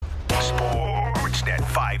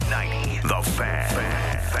590 The Fan.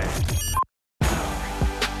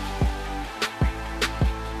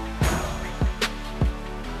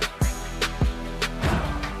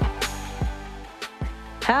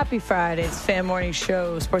 Happy Friday. It's Fan Morning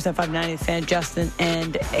Show. Sportsnet 590 The Fan, Justin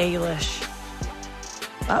and Ailish.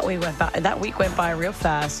 That week went by real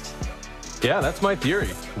fast. Yeah, that's my theory.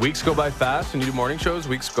 Weeks go by fast when you do morning shows.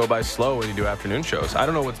 Weeks go by slow when you do afternoon shows. I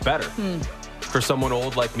don't know what's better. For someone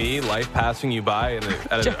old like me, life passing you by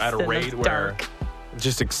at a rate where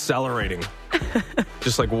just accelerating.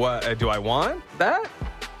 Just like, what? Do I want that?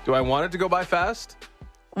 Do I want it to go by fast?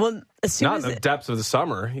 Well, as soon Not as in the depths of the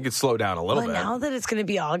summer. You could slow down a little bit. Now that it's going to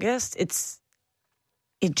be August,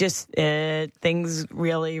 things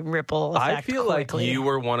really ripple effect I feel quickly. like you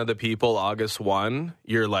were one of the people, August 1,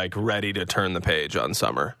 you're like ready to turn the page on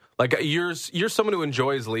summer. Like you're someone who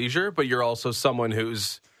enjoys leisure, but you're also someone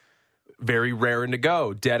who's very raring to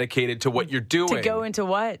go, dedicated to what you're doing. To go into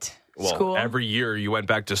what? Well, school? Every year you went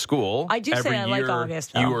back to school. I do every say I year like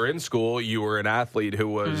August, though. You were in school. You were an athlete who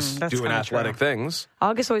was doing athletic things.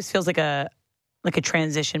 August always feels like a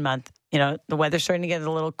transition month. You know, the weather's starting to get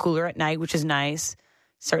a little cooler at night, which is nice.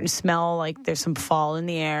 Starting to smell like there's some fall in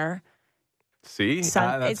the air. See,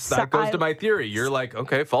 that goes to my theory. You're like,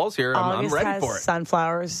 okay, fall's here. I'm ready for it.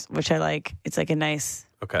 Sunflowers, which I like. It's like a nice.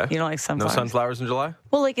 Okay. You don't like sunflowers? No sunflowers in July?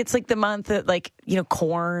 Well, like it's like the month that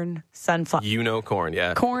corn, sunflower. Corn,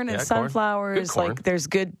 yeah. Corn and sunflowers. Corn. Like there's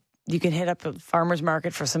good. You can hit up a farmer's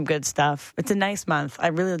market for some good stuff. It's a nice month. I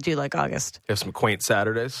really do like August. You have some quaint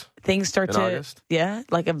Saturdays. Things start in to August? Yeah,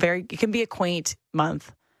 like it can be a quaint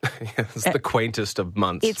month. It's the quaintest of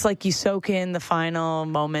months. It's like you soak in the final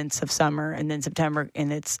moments of summer, and then September,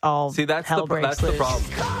 and it's all that's hell breaks the loose.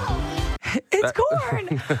 problem. It's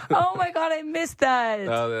corn. Oh my god, I missed that. We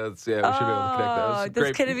should be able to connect that.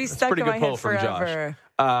 That's gonna be stuck in my head forever.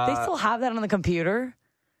 They still have that on the computer.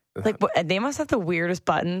 Like they must have the weirdest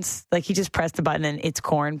buttons. Like he just pressed the button and it's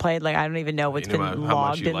corn played. Like I don't even know what's been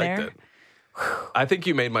logged in there. I think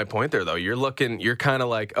you made my point there, though. You're kind of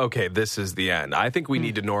like, okay, this is the end. I think we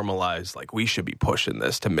need to normalize, like, we should be pushing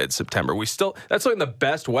this to mid-September. That's when the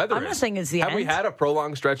best weather I'm not saying it's the end. Have we had a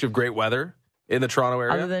prolonged stretch of great weather in the Toronto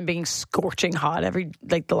area? Other than being scorching hot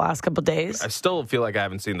the last couple of days? I still feel like I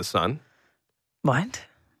haven't seen the sun. What?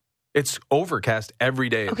 It's overcast every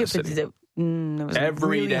day in the city. It was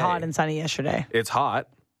really hot and sunny yesterday. It's hot.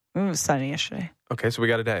 It was sunny yesterday. Okay, so we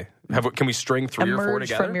got a day. Can we string three or four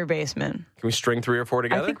together? From your basement. Can we string 3 or 4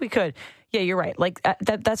 together? I think we could. Yeah, you're right. Like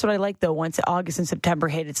that's what I like though. Once August and September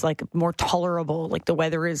hit, it's like more tolerable. Like the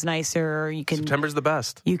weather is nicer. September's the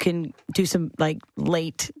best. You can do some like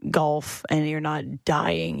late golf, and you're not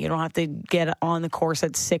dying. You don't have to get on the course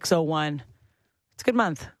at 6:01. It's a good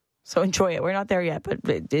month, so enjoy it. We're not there yet, but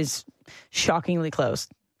it is shockingly close.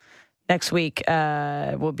 Next week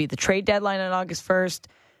will be the trade deadline on August 1st.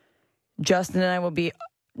 Justin and I will be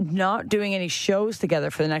not doing any shows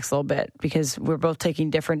together for the next little bit because we're both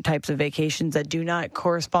taking different types of vacations that do not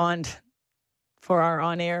correspond for our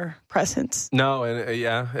on-air presence. No, and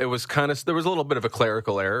it was there was a little bit of a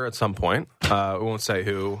clerical error at some point. We won't say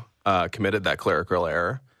who committed that clerical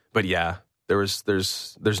error, but yeah, there's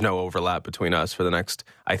no overlap between us for the next,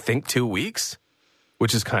 I think, 2 weeks,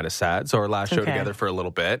 which is kind of sad. So our last show together for a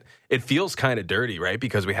little bit, it feels kind of dirty, right?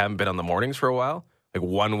 Because we haven't been on the mornings for a while. Like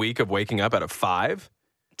 1 week of waking up at 5.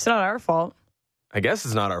 It's not our fault. I guess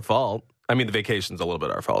it's not our fault. I mean, the vacation's a little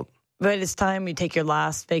bit our fault. But it's time you take your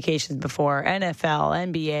last vacations before NFL,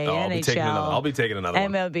 NBA, NHL. I'll be taking another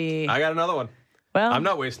one. MLB. I got another one. Well, I'm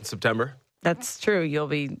not wasting September. That's true. You'll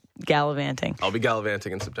be gallivanting. I'll be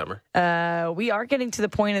gallivanting in September. We are getting to the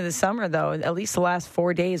point of the summer, though, at least the last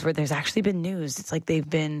 4 days where there's actually been news. It's like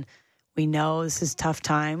we know this is tough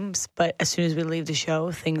times, but as soon as we leave the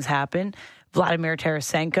show, things happen. Vladimir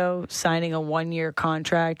Tarasenko signing a 1-year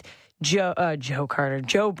contract. Joe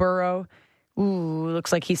Burrow.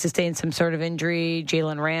 Looks like he sustained some sort of injury.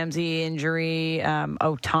 Jalen Ramsey injury.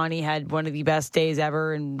 Ohtani had one of the best days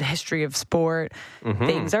ever in the history of sport. Mm-hmm.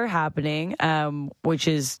 Things are happening, which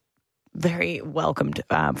is very welcomed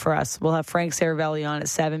for us. We'll have Frank Saravelli on at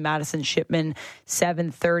 7, Madison Shipman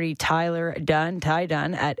 7:30, Ty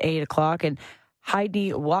Dunn at 8 o'clock, and Heidi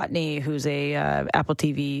Watney, who's a Apple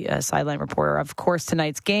TV sideline reporter. Of course,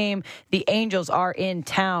 tonight's game, the Angels are in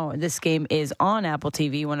town. This game is on Apple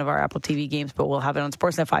TV, one of our Apple TV games, but we'll have it on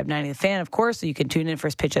Sportsnet 590 The Fan, of course, so you can tune in for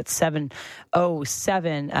his pitch at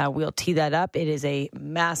 7:07. We'll tee that up. It is a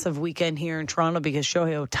massive weekend here in Toronto because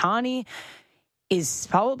Shohei Ohtani is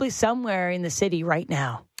probably somewhere in the city right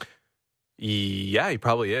now. Yeah, he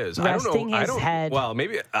probably is. Resting his head. Well,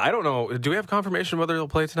 maybe, I don't know. Do we have confirmation whether he'll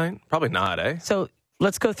play tonight? Probably not, eh? So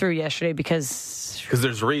let's go through yesterday because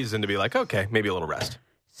there's reason to be like, okay, maybe a little rest.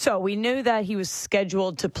 So we knew that he was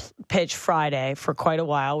scheduled to pitch Friday for quite a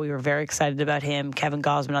while. We were very excited about him. Kevin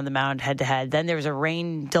Gausman on the mound head-to-head. Then there was a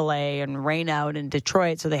rain delay and rain out in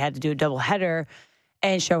Detroit, so they had to do a doubleheader.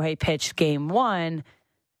 And Shohei pitched game 1.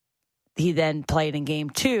 He then played in game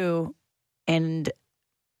 2. And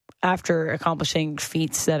after accomplishing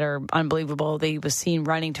feats that are unbelievable, he was seen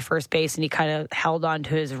running to first base, and he kind of held on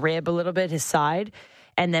to his rib a little bit, his side,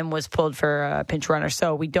 and then was pulled for a pinch runner.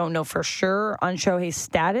 So we don't know for sure on Shohei's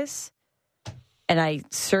status. And I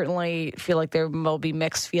certainly feel like there will be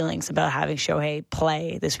mixed feelings about having Shohei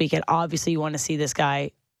play this weekend. Obviously, you want to see this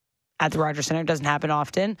guy at the Rogers Center. It doesn't happen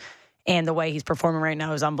often. And the way he's performing right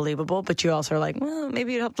now is unbelievable. But you also are like, well,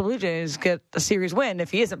 maybe it'd help the Blue Jays get a series win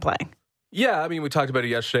if he isn't playing. Yeah, I mean, we talked about it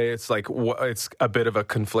yesterday. It's like it's a bit of a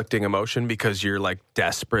conflicting emotion because you're like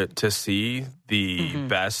desperate to see the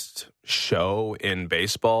best show in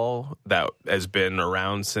baseball that has been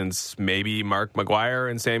around since maybe Mark McGwire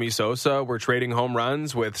and Sammy Sosa were trading home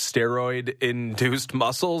runs with steroid-induced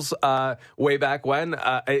muscles way back when.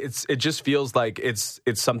 It just feels like it's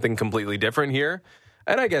something completely different here.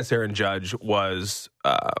 And I guess Aaron Judge was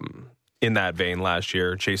in that vein last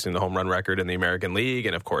year, chasing the home run record in the American League,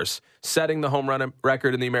 and of course, setting the home run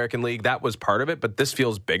record in the American League. That was part of it, but this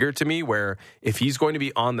feels bigger to me, where if he's going to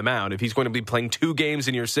be on the mound, if he's going to be playing 2 games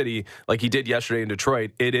in your city like he did yesterday in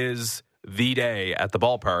Detroit, it is the day at the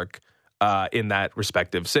ballpark in that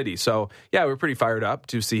respective city. So, yeah, we're pretty fired up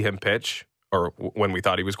to see him pitch, or when we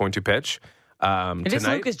thought he was going to pitch. It is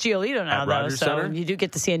Lucas Giolito now, though, so Center. You do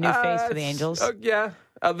get to see a new face for the Angels. Yeah.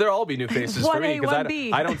 There'll all be new faces for me because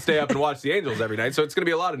I don't stay up and watch the Angels every night, so it's going to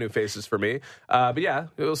be a lot of new faces for me. But yeah,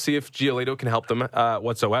 we'll see if Giolito can help them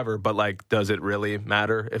whatsoever. But like, does it really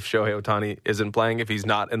matter if Shohei Ohtani isn't playing? If he's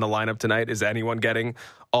not in the lineup tonight, is anyone getting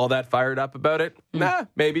all that fired up about it? Nah,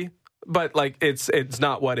 maybe. But like, it's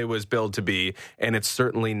not what it was billed to be, and it's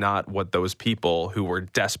certainly not what those people who were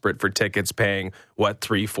desperate for tickets, paying what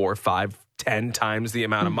 3, 4, 5, 10 times the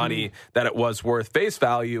amount of money that it was worth face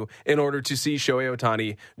value in order to see Shohei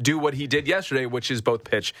Ohtani do what he did yesterday, which is both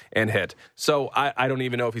pitch and hit. So I don't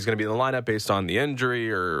even know if he's going to be in the lineup based on the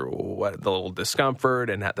injury or what the little discomfort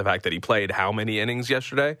and the fact that he played how many innings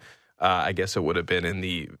yesterday. I guess it would have been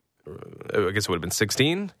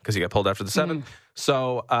 16 because he got pulled after the 7th.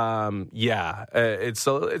 So,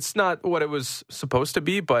 it's not what it was supposed to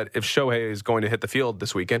be, but if Shohei is going to hit the field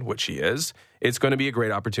this weekend, which he is, it's going to be a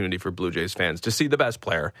great opportunity for Blue Jays fans to see the best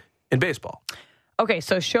player in baseball. Okay,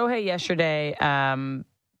 so Shohei yesterday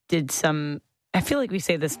did some, I feel like we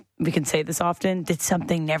can say this often, did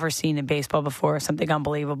something never seen in baseball before, something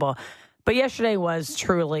unbelievable. But yesterday was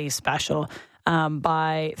truly special.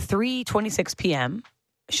 By 3:26 p.m.,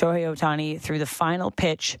 Shohei Ohtani threw the final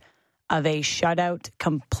pitch of a shutout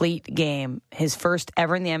complete game, his first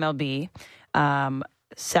ever in the MLB.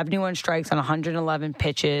 71 strikes on 111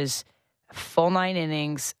 pitches, full 9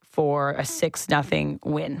 innings for a 6-0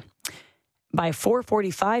 win. By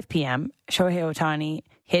 4:45 p.m., Shohei Ohtani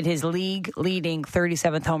hit his league-leading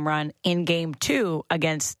 37th home run in Game 2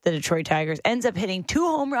 against the Detroit Tigers. Ends up hitting 2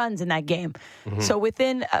 home runs in that game. So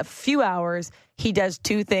within a few hours, he does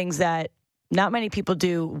 2 things that not many people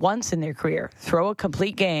do once in their career: throw a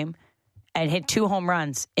complete game and hit 2 home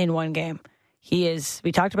runs in one game.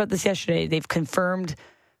 We talked about this yesterday. They've confirmed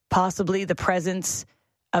possibly the presence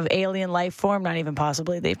of alien life form. Not even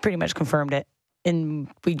possibly. They've pretty much confirmed it. And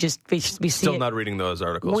we see Still it. not reading those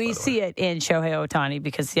articles. We see it in Shohei Ohtani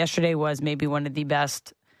because yesterday was maybe one of the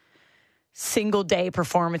best single-day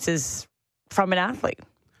performances from an athlete.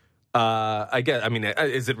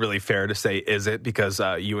 Is it really fair to say, is it? Because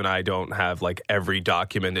you and I don't have like every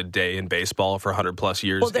documented day in baseball for 100 plus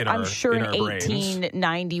years in our brains. I'm sure in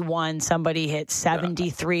 1891 somebody hit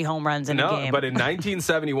 73 home runs in a game. No, but in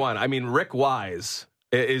 1971, I mean, Rick Wise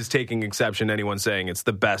is taking exception to anyone saying it's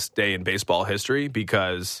the best day in baseball history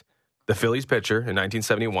because the Phillies pitcher in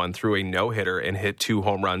 1971 threw a no-hitter and hit 2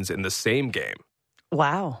 home runs in the same game.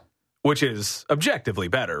 Wow. Which is objectively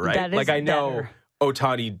better, right? That is I know better.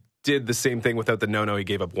 Ohtani did the same thing without the no. He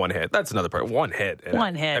gave up 1 hit. That's another part. 1 hit.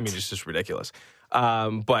 One hit. I mean, it's just ridiculous.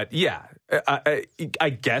 But yeah, I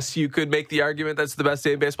guess you could make the argument that's the best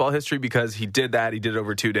day in baseball history because he did that. He did it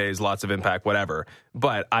over 2 days, lots of impact, whatever.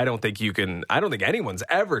 But I don't think anyone's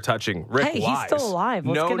ever touching Rick Wise. Hey, he's still alive.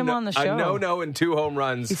 Let's get him on the show. A no and 2 home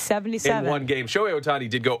runs. He's 77 in one game. Shohei Ohtani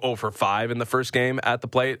did go 0 for 5 in the first game at the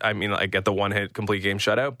plate. I mean, I get the 1-hit complete game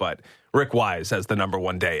shutout, but Rick Wise has the number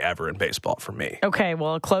 1 day ever in baseball for me. Okay,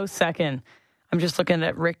 well, a close second. I'm just looking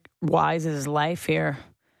at Rick Wise's life here.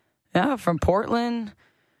 Yeah, from Portland,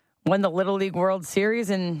 Won the Little League World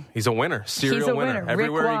Series, and he's a winner. Serial winner.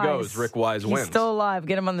 Everywhere he goes, Rick Wise wins. He's still alive.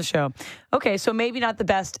 Get him on the show. Okay, so maybe not the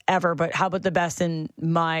best ever, but how about the best in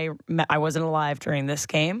I wasn't alive during this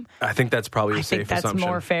game. I think that's probably a safe assumption. I think that's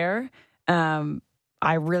more fair.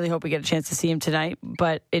 I really hope we get a chance to see him tonight,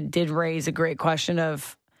 but it did raise a great question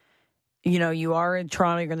of, you are in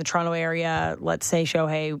Toronto, you're in the Toronto area. Let's say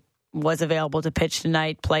Shohei was available to pitch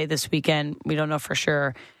tonight, play this weekend. We don't know for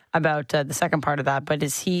sure about the second part of that, but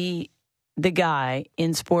is he the guy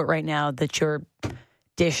in sport right now that you're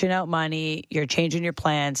dishing out money, you're changing your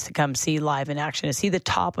plans to come see live in action? Is he the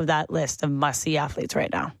top of that list of must-see athletes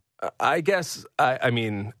right now? I guess,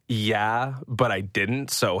 yeah, but I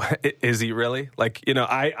didn't. So is he really?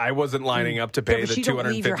 I wasn't lining up to pay the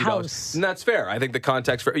 $250. And that's fair. I think the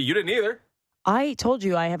context for you didn't either. I told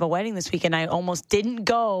you I have a wedding this weekend. I almost didn't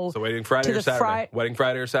go. So wedding Friday or Saturday? Wedding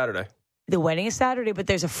Friday or Saturday? The wedding is Saturday, but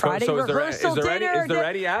there's a Friday rehearsal dinner. Is there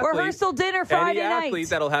any athlete, rehearsal dinner Friday night? Any athlete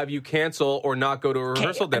that'll have you cancel or not go to a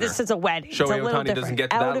rehearsal dinner? This is a wedding. Shohei Ohtani doesn't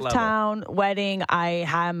get to that level. Out of town wedding. I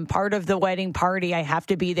am part of the wedding party. I have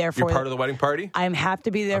to be there for. You're part of the wedding party? I have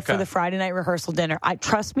to be there for the Friday night rehearsal dinner.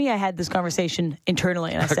 Trust me, I had this conversation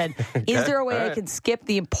internally, and I said, "Is there a way I can skip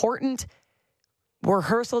the important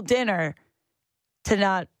rehearsral dinner to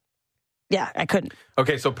not?" Yeah, I couldn't.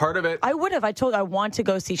 Okay, so part of it... I would have. I told I want to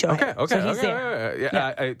go see Shohei. Okay. So he's there.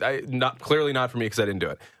 Yeah. Clearly not for me because I didn't do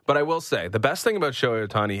it. But I will say, the best thing about Shohei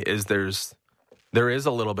Ohtani is there is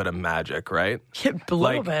a little bit of magic, right? A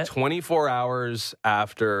little bit. 24 hours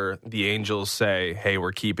after the Angels say, hey,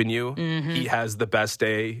 we're keeping you, he has the best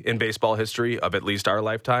day in baseball history of at least our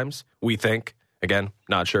lifetimes, we think. Again,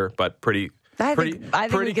 not sure, but pretty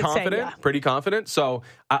confident. Pretty confident. So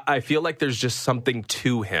I feel like there's just something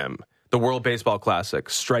to him. The World Baseball Classic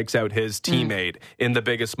strikes out his teammate in the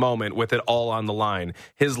biggest moment with it all on the line.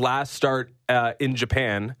 His last start in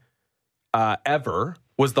Japan ever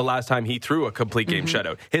was the last time he threw a complete game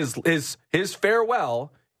shutout. His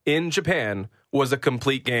farewell in Japan was a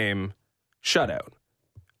complete game shutout.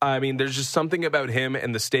 I mean, there's just something about him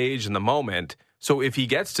and the stage and the moment. So if he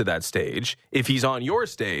gets to that stage, if he's on your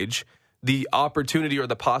stage, the opportunity or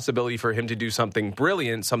the possibility for him to do something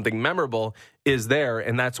brilliant, something memorable is there.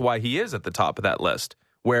 And that's why he is at the top of that list.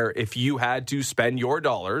 Where if you had to spend your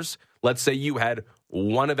dollars, let's say you had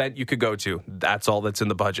one event you could go to, that's all that's in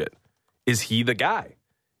the budget. Is he the guy?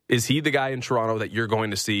 Is he the guy in Toronto that you're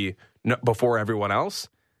going to see before everyone else?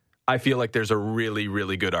 I feel like there's a really,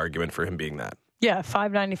 really good argument for him being that. Yeah,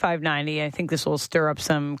 $590, $590. I think this will stir up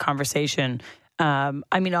some conversation.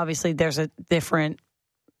 Obviously, there's a different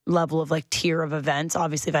level of tier of events.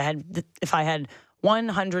 Obviously, if I had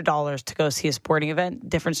 $100 to go see a sporting event,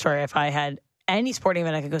 different story. If I had any sporting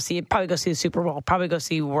event I could go see, probably go see the Super Bowl, probably go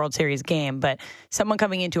see a World Series game. But someone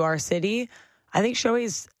coming into our city, I think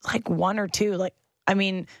Shohei's one or two.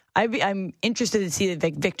 I'm interested to see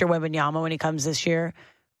Victor Wembanyama when he comes this year.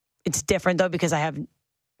 It's different though because I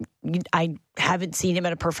haven't seen him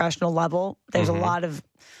at a professional level. There's a lot of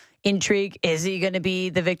intrigue. Is he going to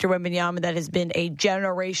be the Victor Wembanyama that has been a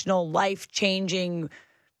generational, life-changing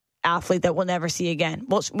athlete that we'll never see again?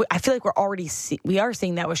 Well, I feel like we are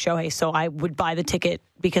seeing that with Shohei, so I would buy the ticket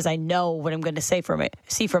because I know what I'm going to see from it.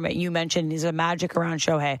 You mentioned there's a magic around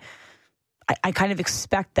Shohei. I kind of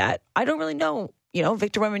expect that. I don't really know.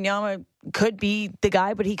 Victor Wembanyama could be the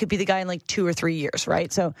guy, but he could be the guy in 2 or 3 years,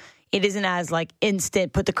 right? So it isn't as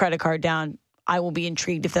instant, put the credit card down. I will be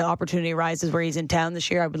intrigued if the opportunity arises where he's in town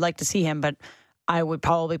this year. I would like to see him, but I would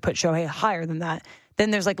probably put Shohei higher than that.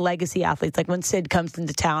 Then there's legacy athletes. When Sid comes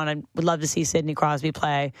into town, I would love to see Sidney Crosby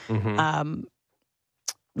play.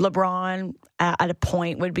 LeBron at a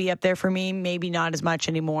point would be up there for me. Maybe not as much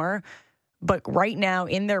anymore. But right now,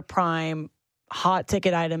 in their prime, hot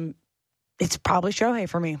ticket item, it's probably Shohei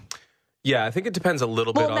for me. Yeah, I think it depends a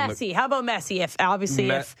little bit on Messi. How about Messi? If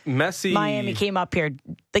Messi, Miami came up here,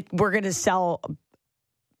 we're going to sell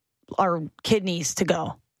our kidneys to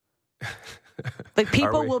go.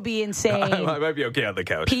 People will be insane. I might be okay on the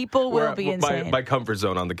couch. People will be insane. My comfort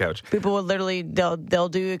zone on the couch. People will literally, they'll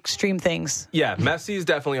do extreme things. Yeah, Messi is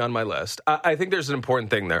definitely on my list. I think there's an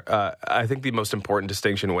important thing there. I think the most important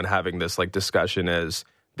distinction when having this discussion is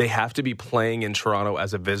they have to be playing in Toronto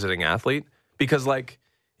as a visiting athlete because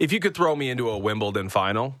if you could throw me into a Wimbledon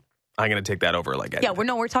final, I'm going to take that over anything. Yeah,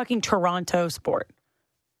 we're talking Toronto sport.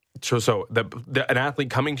 So an athlete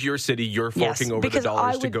coming to your city, you're forking over the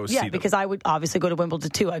dollars to go see them. Yeah, because I would obviously go to Wimbledon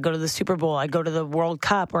too. I go to the Super Bowl. I go to the World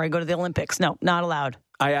Cup, or I go to the Olympics. No, not allowed.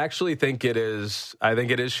 I actually think it is. I think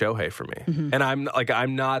it is Shohei for me, and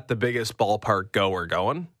I'm not the biggest ballpark goer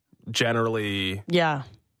going. Generally, yeah,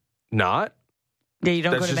 not. Yeah, you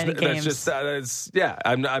don't go to many games.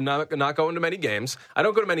 I'm not going to many games. I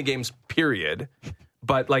don't go to many games, period.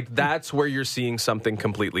 But like that's where you're seeing something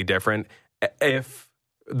completely different. If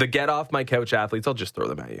the get off my couch athletes, I'll just throw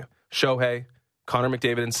them at you. Shohei, Connor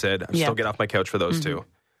McDavid, and Sid. I still get off my couch for those two.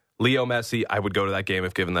 Leo Messi, I would go to that game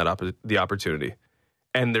if given the opportunity.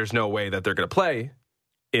 And there's no way that they're going to play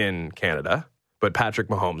in Canada. But Patrick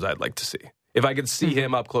Mahomes, I'd like to see. If I could see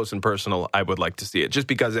him up close and personal, I would like to see it, just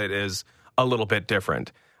because it is a little bit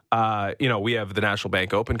different. We have the National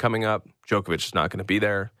Bank Open coming up. Djokovic is not going to be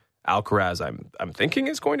there. Alcaraz, I'm thinking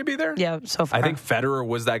is going to be there. Yeah, so far. I think Federer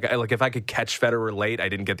was that guy. Like, if I could catch Federer late, I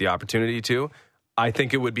didn't get the opportunity to. I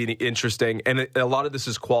think it would be interesting. And a lot of this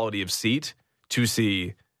is quality of seat to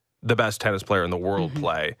see the best tennis player in the world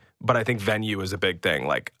play. But I think venue is a big thing.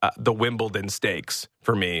 Like, the Wimbledon stakes,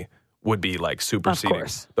 for me, would be like superseding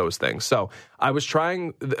those things. So I was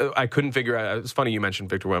trying, I couldn't figure out, it's funny you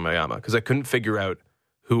mentioned Victor Wembanyama, because I couldn't figure out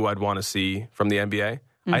who I'd want to see from the NBA.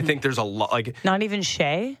 I think there's a lot, like... Not even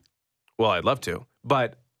Shea? Well, I'd love to,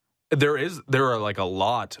 but there are like a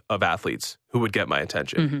lot of athletes who would get my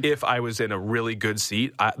attention. If I was in a really good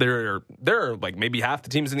seat, there are like maybe half the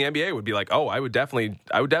teams in the NBA would be like, oh, I would definitely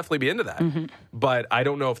be into that. But I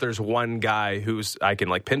don't know if there's one guy who's I can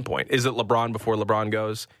like pinpoint. Is it LeBron before LeBron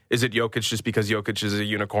goes? Is it Jokic just because Jokic is a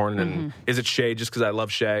unicorn? And is it Shea just because I love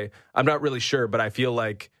Shea? I'm not really sure, but I feel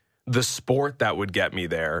like the sport that would get me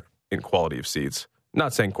there in quality of seats,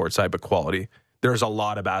 not saying courtside, but quality, there's a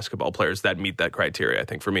lot of basketball players that meet that criteria, I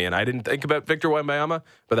think, for me. And I didn't think about Victor Wembanyama,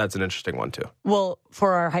 but that's an interesting one, too. Well,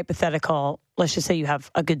 for our hypothetical, let's just say you have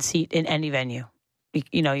a good seat in any venue.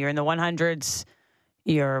 You're in the 100s,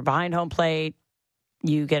 you're behind home plate,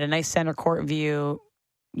 you get a nice center court view,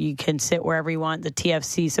 you can sit wherever you want, the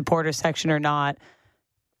TFC supporter section or not.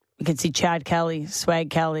 You can see Chad Kelly, Swag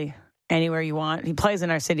Kelly, anywhere you want. He plays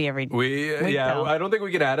in our city every week. I don't think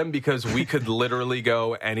we could add him because we could literally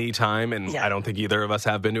go anytime, and I don't think either of us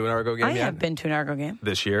have been to an Argo game yet. I have been to an Argo game.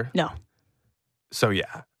 This year? No. So,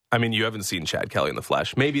 yeah. I mean, you haven't seen Chad Kelly in the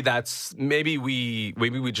flesh. Maybe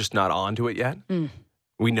we just not onto it yet.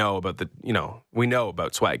 We know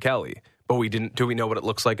about Swag Kelly, but do we know what it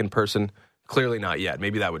looks like in person? Clearly not yet.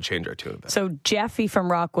 Maybe that would change our tune a bit. So, Jeffy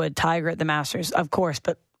from Rockwood, Tiger at the Masters, of course,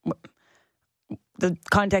 but the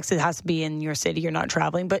context, it has to be in your city. You're not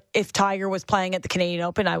traveling. But if Tiger was playing at the Canadian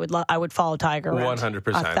Open, I would follow Tiger around. 100%.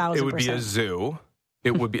 1,000%. It would be a zoo.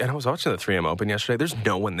 It would be, and I was watching the 3M Open yesterday. There's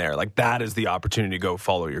no one there. Like, that is the opportunity to go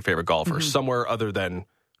follow your favorite golfer somewhere other than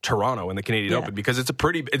Toronto in the Canadian Open, because it's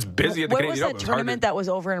busy at the Canadian Open. What was that tournament that was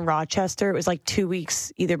over in Rochester? It was like 2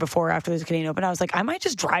 weeks either before or after the Canadian Open. I was like, I might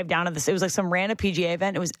just drive down to this. It was like some random PGA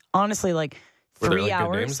event. It was honestly like 3 Were there,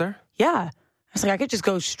 hours. Good names there? Yeah. I was like, I could just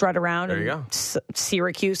go strut around there you in go.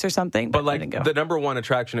 Syracuse or something. But like the number one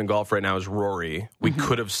attraction in golf right now is Rory. We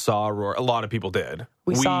could have saw Rory. A lot of people did.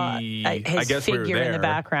 We saw his figure in the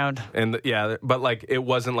background. And but like it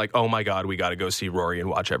wasn't like, oh my God, we got to go see Rory and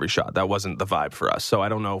watch every shot. That wasn't the vibe for us. So I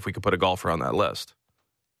don't know if we could put a golfer on that list.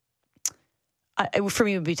 For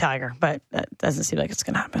me, it would be Tiger, but that doesn't seem like it's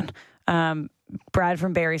going to happen. Brad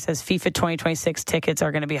from Barrie says FIFA 2026 tickets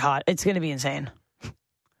are going to be hot. It's going to be insane.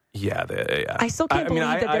 Yeah, I still can't believe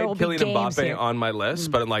that there will be games Kylian Mbappe here. on my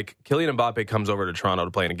list, but like Kylian Mbappe comes over to Toronto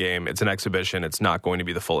to play in a game. It's an exhibition. It's not going to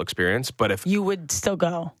be the full experience. But if you would still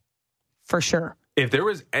go, for sure.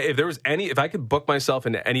 If I could book myself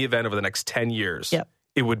into any event over the next 10 years,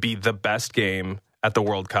 it would be the best game at the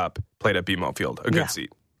World Cup played at BMO Field. A good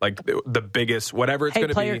seat. Like the biggest, whatever it's going to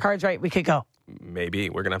be. Play your cards right. We could go. Maybe.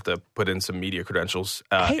 We're going to have to put in some media credentials.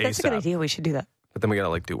 Hey, that's ASAP. a good idea. We should do that. But then we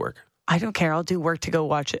got to do work. I don't care. I'll do work to go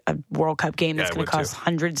watch a World Cup game that's going to cost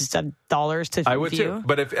hundreds of dollars to view. I would too.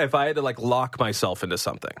 But if I had to lock myself into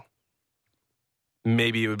something,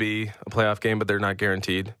 maybe it would be a playoff game, but they're not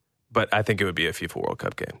guaranteed. But I think it would be a FIFA World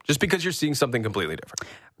Cup game, just because you're seeing something completely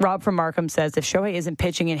different. Rob from Markham says, if Shohei isn't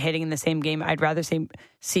pitching and hitting in the same game, I'd rather see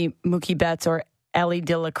Mookie Betts or Ellie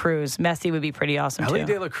De La Cruz. Messi would be pretty awesome too. Ellie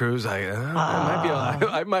De La Cruz, you might be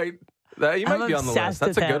on the list.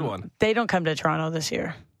 That's a good one. They don't come to Toronto this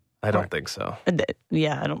year. I don't think so.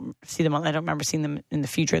 Yeah, I don't see them. I don't remember seeing them in the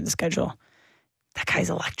future of the schedule. That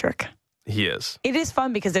guy's electric. He is. It is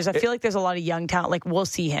fun because I feel like there's a lot of young talent. Like, we'll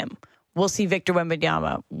see him. We'll see Victor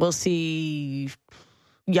Wembanyama. We'll see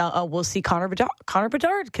Connor Bedard. Connor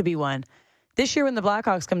Bedard could be one. This year when the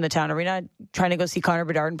Blackhawks come to town, are we not trying to go see Connor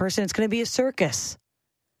Bedard in person? It's going to be a circus.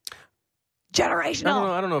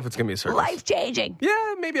 Generational. I don't know if it's going to be a circus. Life-changing.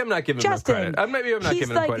 Yeah, maybe I'm not giving him enough credit. Maybe I'm not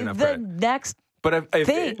giving him quite enough credit. He's the next But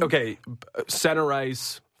if center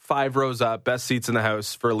ice, 5 rows up, best seats in the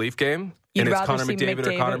house for a Leaf game, You'd and it's rather Connor see McDavid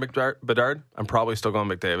or Connor Bedard, I'm probably still going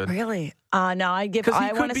McDavid. Really? No, I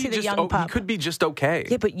want to see the young pup. He could be just okay.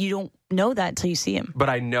 Yeah, but you don't know that until you see him. But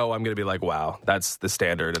I know I'm going to be like, wow, that's the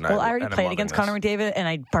standard. And I already played against Connor McDavid, and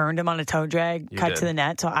I burned him on a toe drag, cut to the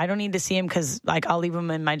net. So I don't need to see him because I'll leave him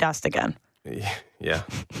in my dust again. Yeah.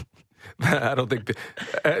 I don't think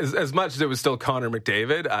as much as it was still Connor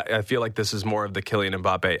McDavid, I feel like this is more of the Kylian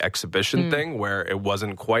Mbappe exhibition thing where it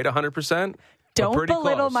wasn't quite 100%. Don't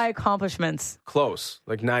belittle my accomplishments. Close,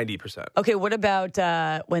 like 90%. Okay, what about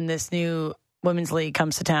when this new women's league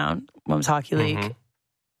comes to town, women's hockey league?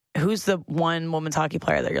 Mm-hmm. Who's the one women's hockey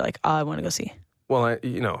player that you're like, I want to go see? Well,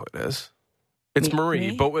 you know who it is. It's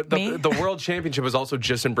Marie. But the World Championship was also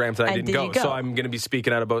just in Brampton. I didn't go. So I'm going to be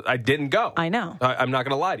speaking out about I didn't go. I know. I'm not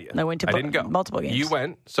going to lie to you. I didn't go. Multiple games. You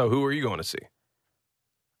went. So who are you going to see?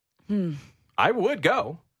 I would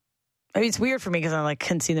go. I mean, it's weird for me because I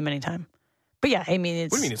couldn't see them anytime. But yeah, I mean,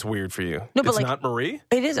 it's... What do you mean it's weird for you? No, but it's not Marie?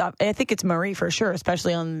 It is. I think it's Marie for sure,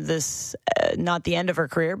 especially on this, not the end of her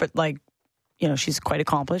career, but she's quite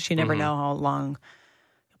accomplished. You never know how long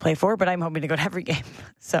you play for, but I'm hoping to go to every game.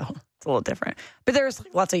 So it's a little different. But there's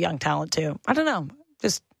lots of young talent too. I don't know.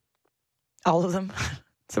 Just all of them.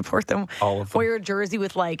 Support them. All of them. Wear a jersey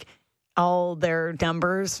with all their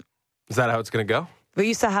numbers. Is that how it's going to go? We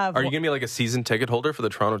used to have... Are you going to be a season ticket holder for the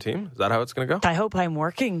Toronto team? Is that how it's going to go? I hope I'm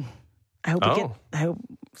working. I hope I hope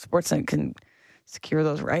Sportsnet can secure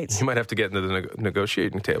those rights. You might have to get into the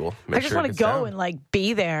negotiating table. I just want to go and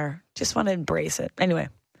be there. Just want to embrace it. Anyway,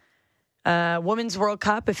 Women's World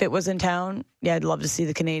Cup, if it was in town, yeah, I'd love to see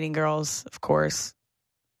the Canadian girls, of course.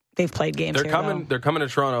 They've played games They're here, coming. though. They're coming to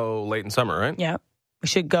Toronto late in summer, right? Yeah, we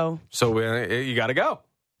should go. So you got to go.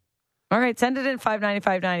 All right, send it in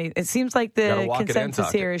 590-590. It seems like the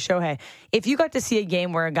consensus here is Shohei. If you got to see a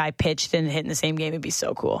game where a guy pitched and hit in the same game, it'd be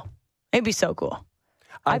so cool. It'd be so cool.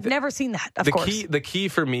 I've never seen that, of course. The key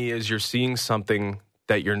for me is you're seeing something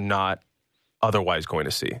that you're not otherwise going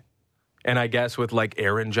to see. And I guess with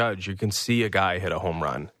Aaron Judge, you can see a guy hit a home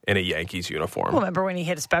run in a Yankees uniform. Well, remember when he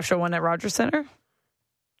hit a special one at Rogers Center?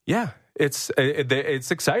 Yeah, it's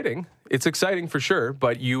exciting. It's exciting for sure.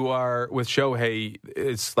 But you are with Shohei.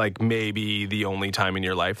 It's maybe the only time in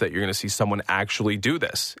your life that you're going to see someone actually do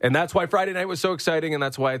this, and that's why Friday night was so exciting, and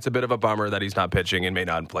that's why it's a bit of a bummer that he's not pitching and may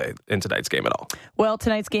not play in tonight's game at all. Well,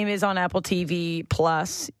 tonight's game is on Apple TV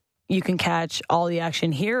Plus. You can catch all the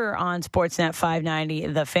action here on Sportsnet 590.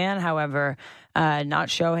 The Fan, however, not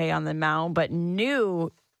Shohei on the mound, but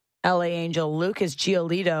new LA Angel Lucas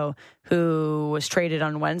Giolito, who was traded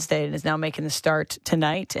on Wednesday and is now making the start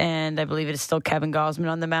tonight. And I believe it is still Kevin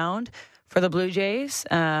Gausman on the mound for the Blue Jays.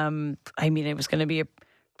 It was going to be a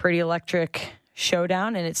pretty electric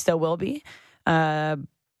showdown, and it still will be. Kevin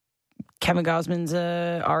Gausman's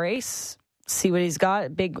our ace. See what he's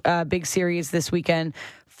got. Big series this weekend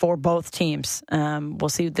for both teams. We'll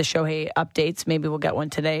see the Shohei updates. Maybe we'll get one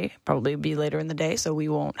today. Probably be later in the day, so we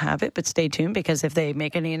won't have it. But stay tuned, because if they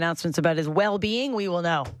make any announcements about his well-being, we will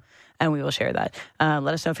know, and we will share that.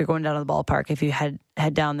 Let us know if you're going down to the ballpark, if you head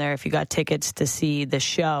down there, if you got tickets to see the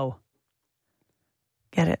show.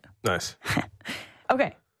 Get it? Nice.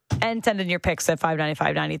 Okay. And send in your picks at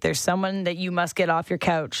 590-590. If there's someone that you must get off your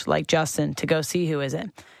couch, like Justin, to go see, who is it?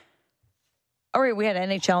 All right, we had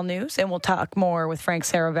NHL news, and we'll talk more with Frank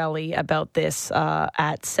Saravelli about this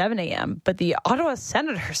at 7 a.m. But the Ottawa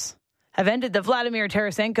Senators have ended the Vladimir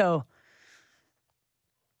Tarasenko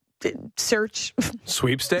search.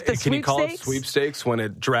 Sweepstakes? Can you call it sweepstakes when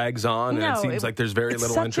it drags on and it seems like there's very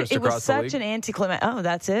little interest across the league? It was such an anticlimax. Oh,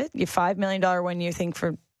 that's it? Your $5 million one-year thing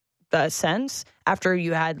for the Sens after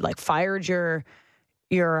you had fired your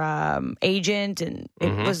agent, and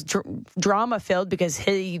it was drama filled because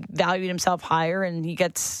he valued himself higher, and he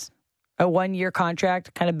gets a 1-year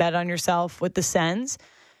contract. Kind of bet on yourself with the Sens,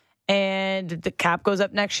 and the cap goes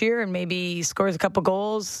up next year, and maybe he scores a couple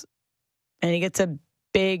goals, and he gets a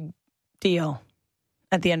big deal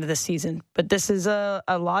at the end of the season. But this is a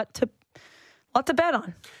lot to bet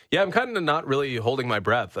on. Yeah, I'm kind of not really holding my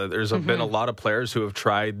breath. There's been a lot of players who have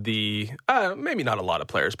tried maybe not a lot of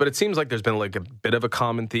players, but it seems like there's been a bit of a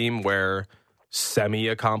common theme where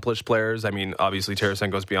semi-accomplished players, obviously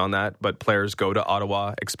Tarasenko's beyond that, but players go to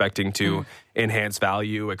Ottawa expecting to enhance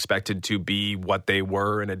value, expected to be what they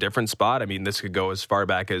were in a different spot. This could go as far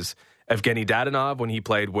back as Evgeny Dadonov when he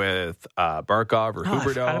played with Barkov or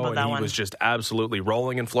Huberdeau, and he was just absolutely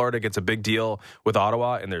rolling in Florida, gets a big deal with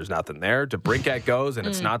Ottawa, and there's nothing there. DeBrincat goes, and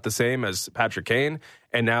it's not the same as Patrick Kane.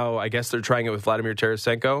 And now I guess they're trying it with Vladimir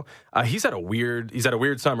Tarasenko. He's had a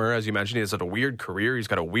weird summer, as you mentioned. He's had a weird career. He's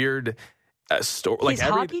got a weird His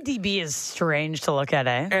hockey DB is strange to look at,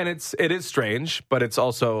 eh? And it is strange, but it's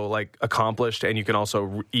also like accomplished, and you can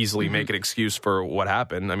also easily make an excuse for what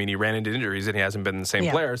happened. I mean, he ran into injuries, and he hasn't been the same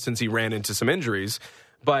player since he ran into some injuries.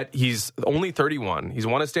 But he's only 31. He's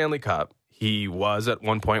won a Stanley Cup. He was at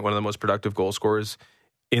one point one of the most productive goal scorers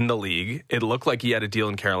in the league. It looked like he had a deal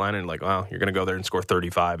in Carolina, and like, well, you're going to go there and score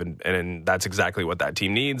 35, and that's exactly what that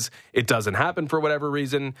team needs. It doesn't happen for whatever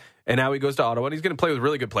reason, and now he goes to Ottawa, and he's going to play with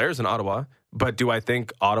really good players in Ottawa. But do I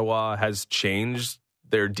think Ottawa has changed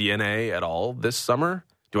their DNA at all this summer?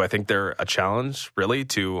 Do I think they're a challenge, really,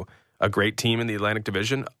 to a great team in the Atlantic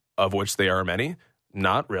Division, of which they are many?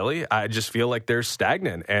 Not really. I just feel like they're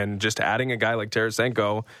stagnant, and just adding a guy like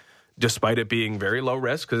Tarasenko, despite it being very low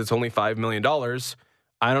risk because it's only $5 million,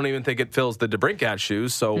 I don't even think it fills the DeBrincat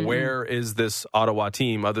shoes. So where is this Ottawa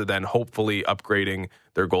team other than hopefully upgrading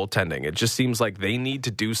their goaltending? It just seems like they need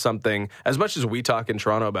to do something. As much as we talk in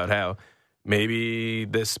Toronto about how maybe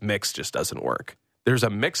this mix just doesn't work, there's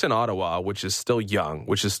a mix in Ottawa which is still young,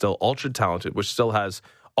 which is still ultra talented, which still has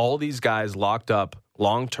all these guys locked up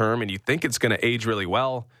long term, and you think it's going to age really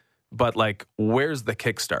well. But like, where's the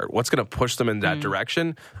kickstart? What's going to push them in that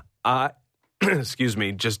direction? Excuse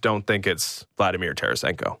me, just don't think it's Vladimir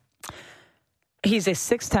Tarasenko. He's a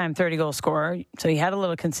 6-time 30-goal scorer, so he had a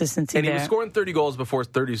little consistency and there. He was scoring 30 goals before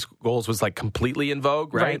 30 goals was like completely in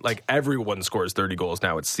vogue, right? Like everyone scores 30 goals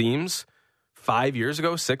now, it seems. 5 years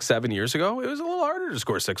ago, 6, 7 years ago, it was a little harder to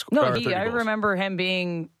score 30 goals. I remember him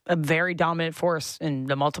being a very dominant force in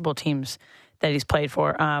the multiple teams that he's played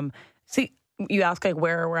for. You ask like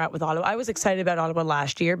where we're at with Ottawa. I was excited about Ottawa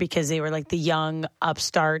last year because they were like the young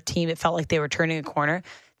upstart team. It felt like they were turning a corner.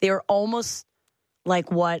 They were almost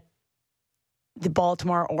like what the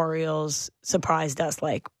Baltimore Orioles surprised us.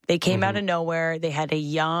 Like they came out of nowhere. They had a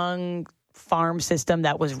young farm system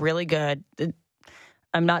that was really good.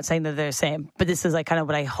 I'm not saying that they're the same, but this is like kind of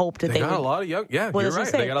what I hoped that they got would. A lot of young. Yeah, you're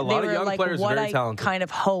right. They got a lot of young players, very talented. I kind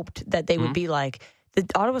of hoped that they would be like the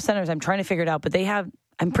Ottawa Senators. I'm trying to figure it out, but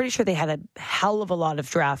I'm pretty sure they had a hell of a lot of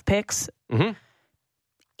draft picks.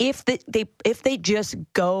 If they just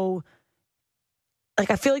go,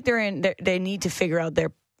 like I feel like they need to figure out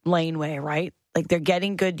their laneway, right? Like they're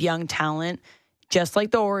getting good young talent, just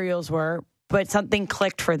like the Orioles were, but something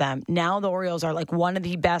clicked for them. Now the Orioles are like one of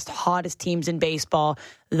the best, hottest teams in baseball.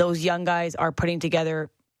 Those young guys are putting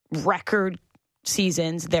together record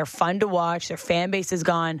seasons. They're fun to watch. Their fan base is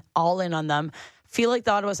gone all in on them. Feel like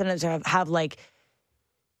the Ottawa Senators have like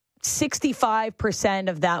 65%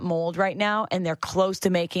 of that mold right now, and they're close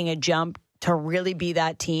to making a jump to really be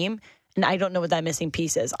that team. And I don't know what that missing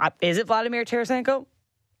piece is. Is it Vladimir Tarasenko?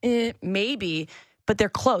 Maybe, but they're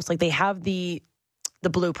close. Like they have the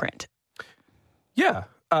blueprint. Yeah.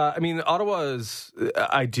 I mean,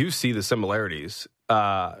 I do see the similarities,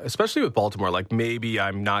 especially with Baltimore. Like maybe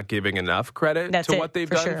I'm not giving enough credit to what they've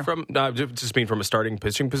done from a starting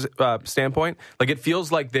pitching standpoint. Like it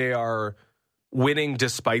feels like they are winning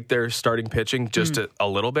despite their starting pitching just a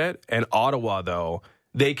little bit. And Ottawa, though,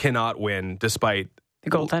 they cannot win despite the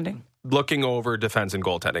goaltending. Looking over defense and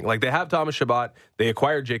goaltending. Like they have Thomas Chabot, they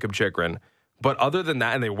acquired Jacob Chychrun, but other than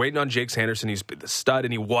that, and they're waiting on Jake Sanderson, he's the stud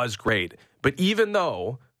and he was great. But even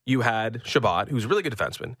though you had Chabot, who's a really good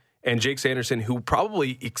defenseman, and Jake Sanderson, who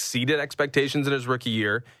probably exceeded expectations in his rookie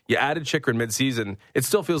year, you added Chychrun midseason, it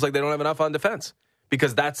still feels like they don't have enough on defense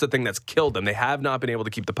because that's the thing that's killed them. They have not been able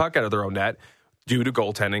to keep the puck out of their own net due to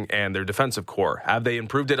goaltending and their defensive core. Have they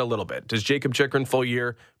improved it a little bit? Does Jacob Chychrun full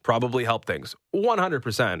year probably help things?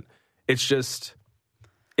 100%. It's just,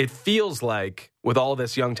 it feels like with all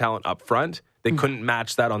this young talent up front, they couldn't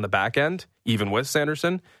match that on the back end, even with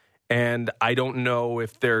Sanderson. And I don't know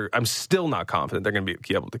if I'm still not confident they're going to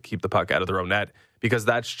be able to keep the puck out of their own net because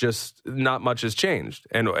that's just not much has changed.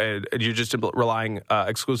 And you're just relying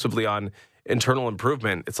exclusively on internal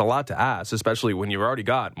improvement. It's a lot to ask, especially when you've already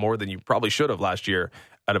got more than you probably should have last year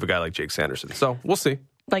out of a guy like Jake Sanderson. So we'll see.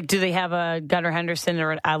 Like, do they have a Gunnar Henderson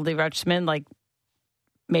or an Adley Rutschman? Like,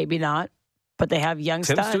 maybe not, but they have young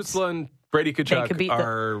Tim studs. Stützle and Brady Tkachuk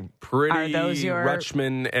are pretty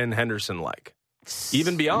Rutschman and Henderson-like.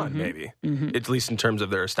 Even beyond, maybe, at least in terms of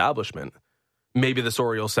their establishment. Maybe the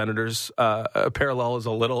Orioles Senators parallel is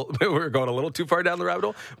we're going a little too far down the rabbit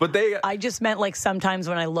hole. But I just meant like sometimes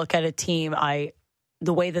when I look at a team,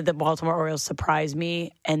 the way that the Baltimore Orioles surprised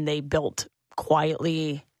me and they built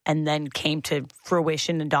quietly and then came to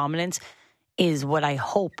fruition and dominance is what I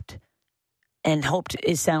hoped. And hoped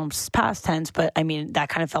sounds past tense, but I mean, that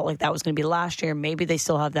kind of felt like that was going to be last year. Maybe they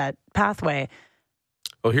still have that pathway.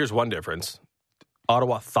 Well, here's one difference.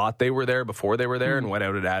 Ottawa thought they were there before they were there and went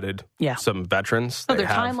out and added some veterans. No, their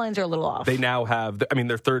timelines are a little off. They now have,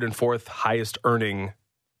 their third and fourth highest earning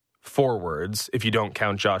forwards, if you don't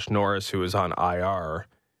count Josh Norris, who is on IR,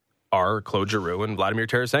 are Claude Giroux and Vladimir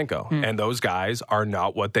Tarasenko. And those guys are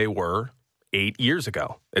not what they were 8 years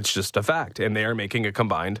ago. It's just a fact. And they are making a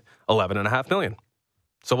combined $11.5 million.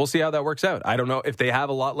 So we'll see how that works out. I don't know if they have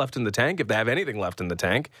a lot left in the tank. If they have anything left in the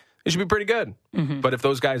tank, it should be pretty good. But if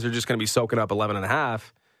those guys are just going to be soaking up 11.5,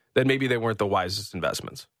 then maybe they weren't the wisest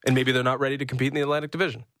investments. And maybe they're not ready to compete in the Atlantic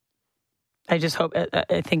Division. I just hope,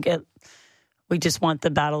 we just want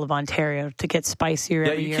the Battle of Ontario to get spicier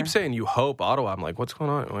every year. Yeah, you keep saying you hope Ottawa. I'm like, what's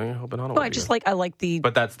going on? Why are you hoping Ottawa? No,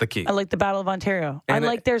 But that's the key. I like the Battle of Ontario. And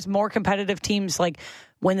there's more competitive teams. Like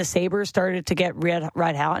when the Sabres started to get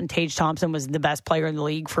red hot and Tage Thompson was the best player in the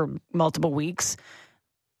league for multiple weeks.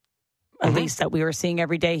 At least that we were seeing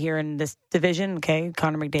every day here in this division. Okay,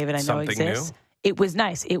 Connor McDavid, I know Something exists. new. It was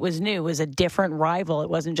nice. It was new. It was a different rival. It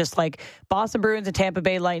wasn't just like Boston Bruins and Tampa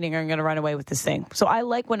Bay Lightning are going to run away with this thing. So I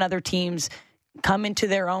like when other teams come into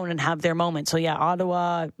their own and have their moment. So yeah,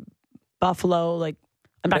 Ottawa, Buffalo, like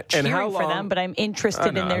I'm not cheering for them, but I'm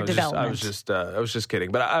interested in their development. I was just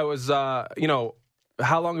kidding. But I was, how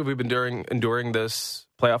long have we been enduring this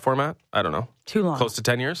playoff format? I don't know. Too long. Close to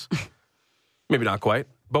 10 years? Maybe not quite.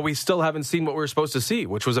 But we still haven't seen what we were supposed to see,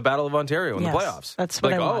 which was a Battle of Ontario in the playoffs. That's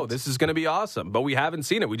what I want. This is going to be awesome. But we haven't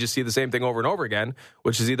seen it. We just see the same thing over and over again,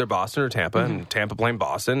 which is either Boston or Tampa, and Tampa playing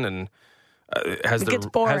Boston. And has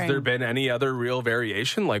there been any other real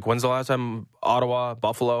variation? Like, when's the last time Ottawa,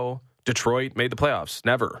 Buffalo, Detroit made the playoffs?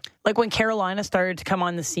 Never. Like when Carolina started to come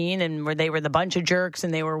on the scene and where they were the bunch of jerks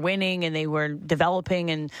and they were winning and they were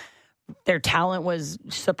developing and their talent was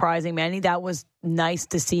surprising, Manny. That was nice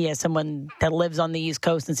to see as someone that lives on the East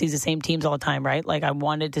Coast and sees the same teams all the time, right? Like I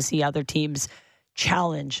wanted to see other teams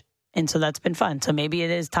challenge. And so that's been fun. So maybe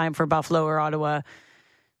it is time for Buffalo or Ottawa,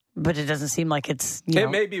 but it doesn't seem like it's, It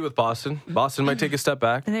may be with Boston. Boston might take a step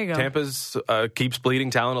back. There you go. Tampa's keeps bleeding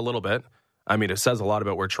talent a little bit. I mean, it says a lot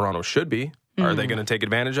about where Toronto should be. Are they going to take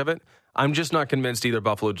advantage of it? I'm just not convinced either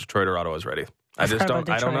Buffalo, Detroit, or Ottawa is ready. I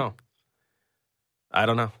don't know. I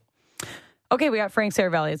don't know. Okay, we got Frank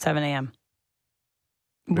Saravalli at 7 a.m.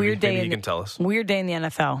 Maybe you can tell us. Weird day in the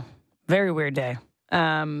NFL. Very weird day.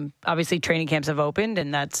 Obviously, training camps have opened,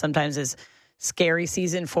 and that sometimes is scary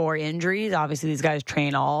season for injuries. Obviously, these guys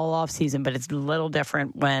train all off season, but it's a little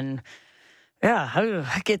different when,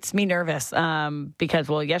 it gets me nervous because,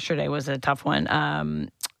 yesterday was a tough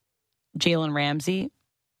one. Jalen Ramsey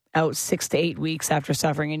out 6 to 8 weeks after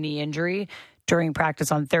suffering a knee injury during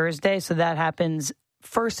practice on Thursday. So that happens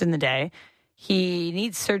first in the day. He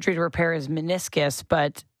needs surgery to repair his meniscus,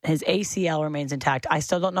 but his ACL remains intact. I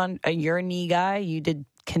still don't know. You're a knee guy. You did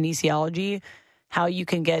kinesiology, how you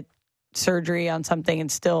can get surgery on something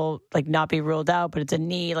and still like not be ruled out, but it's a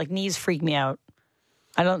knee. Like knees freak me out.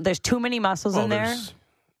 There's too many muscles in there.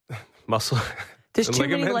 Muscle. There's too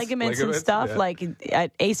many ligaments and stuff, like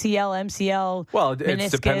at ACL, MCL. Well, it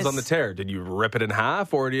meniscus. depends on the tear. Did you rip it in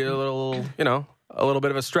half, or do you a little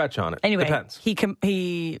bit of a stretch on it? Anyway, depends.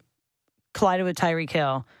 He collided with Tyreek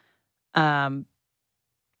Hill.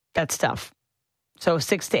 That's tough. So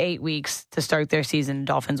 6 to 8 weeks to start their season.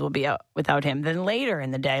 Dolphins will be out without him. Then later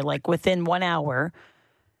in the day, like within 1 hour,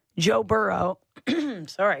 Joe Burrow.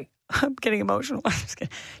 Sorry. I'm getting emotional. I'm just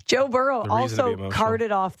kidding. Joe Burrow also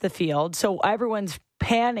carted off the field. So everyone's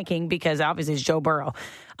panicking because obviously it's Joe Burrow.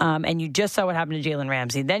 And you just saw what happened to Jalen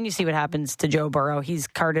Ramsey. Then you see what happens to Joe Burrow. He's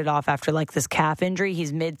carted off after like this calf injury.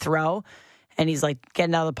 He's mid-throw. And he's like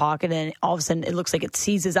getting out of the pocket. And all of a sudden it looks like it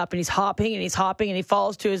seizes up and he's hopping and he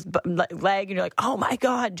falls to his leg. And you're like, oh my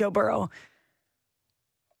God, Joe Burrow.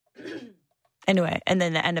 Anyway, and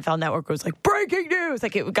then the NFL Network was like, breaking news.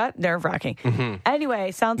 Like, it got nerve-wracking. Mm-hmm.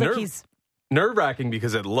 Anyway, sounds like he's... Nerve-wracking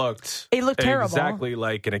because it looked terrible. Exactly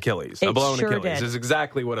like an Achilles. A blown Achilles is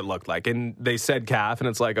exactly what it looked like. And they said calf, and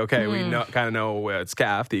it's like, okay, we kind of know it's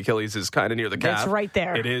calf. The Achilles is kind of near the calf. It's right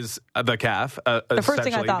there. It is the calf. The first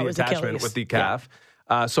thing I thought was attachment Achilles. with the calf.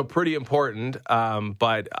 Yeah. So pretty important,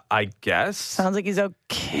 but I guess... Sounds like he's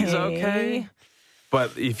okay. He's okay.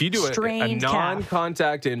 But if you do a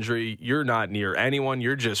non-contact injury, you're not near anyone.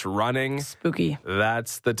 You're just running. Spooky.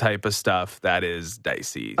 That's the type of stuff that is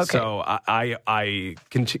dicey. Okay. So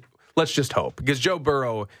let's just hope. Because Joe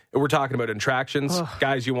Burrow, we're talking about attractions,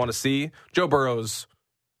 guys you want to see. Joe Burrow's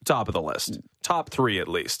top of the list. Top 3 at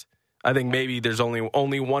least. I think maybe there's only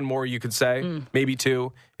one more you could say. Maybe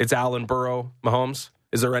 2. It's Allen Burrow, Mahomes.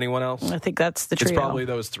 Is there anyone else? I think that's the trio. It's probably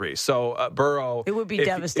those three. So Burrow. It would be if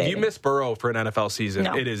devastating. If you miss Burrow for an NFL season,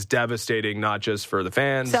 No. it is devastating, not just for the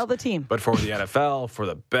fans. Sell the team. But for the NFL, for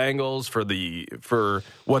the Bengals, for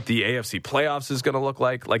what the AFC playoffs is going to look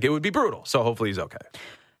like. Like, it would be brutal. So hopefully he's okay.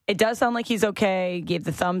 It does sound like he's okay. Gave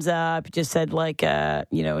the thumbs up. Just said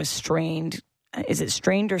is strained. Is it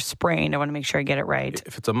strained or sprained? I want to make sure I get it right.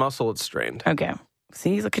 If it's a muscle, it's strained. Okay.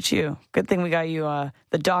 See, look at you. Good thing we got you,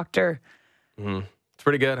 the doctor. Mm-hmm. It's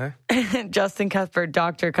pretty good, huh? Justin Cuthbert,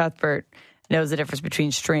 Dr. Cuthbert, knows the difference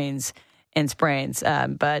between strains and sprains.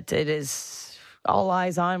 But it is all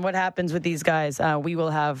eyes on what happens with these guys. We will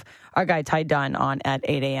have our guy Ty Dunn on at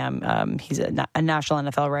 8 a.m. He's a national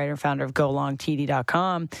NFL writer, founder of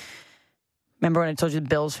GoLongTD.com. Remember when I told you the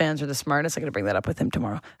Bills fans are the smartest? I'm going to bring that up with him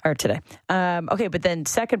today. Okay, but then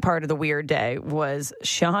second part of the weird day was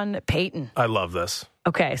Sean Payton. I love this.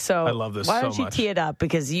 Okay, so I love this why don't so you much. tee it up?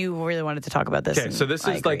 Because you really wanted to talk about this. Okay, so this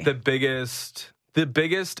is like the biggest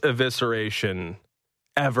evisceration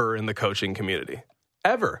ever in the coaching community.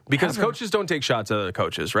 Ever. Because coaches don't take shots at other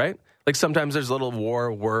coaches, right? Like sometimes there's a little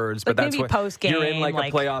war of words, but that's maybe what post-game, you're in like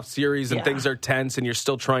a playoff series and things are tense and you're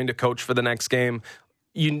still trying to coach for the next game.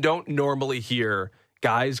 You don't normally hear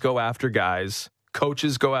guys go after guys,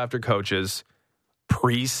 coaches go after coaches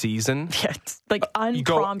preseason. Yeah, it's like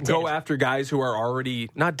unprompted. Go after guys who are already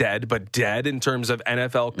not dead, but dead in terms of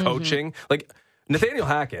NFL coaching. Like Nathaniel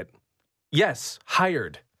Hackett, yes,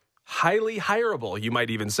 hired. Highly hireable, you might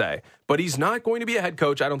even say. But he's not going to be a head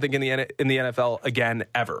coach, I don't think, in the NFL again,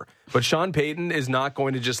 ever. But Sean Payton is not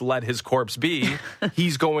going to just let his corpse be.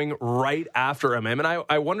 He's going right after him. And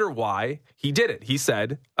I wonder why he did it. He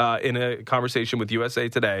said in a conversation with USA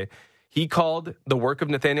Today, he called the work of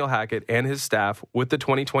Nathaniel Hackett and his staff with the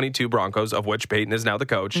 2022 Broncos, of which Payton is now the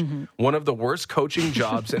coach, one of the worst coaching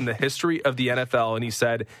jobs in the history of the NFL. And he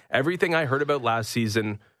said, everything I heard about last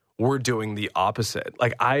season, we're doing the opposite.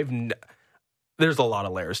 Like there's a lot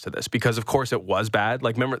of layers to this because of course it was bad.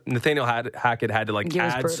 Like remember Nathaniel Hackett had to like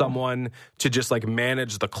add someone to just like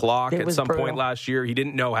manage the clock at some point last year. He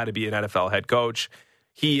didn't know how to be an NFL head coach.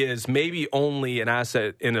 He is maybe only an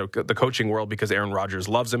asset in the coaching world because Aaron Rodgers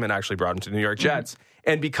loves him and actually brought him to the New York Jets.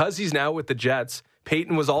 And because he's now with the Jets,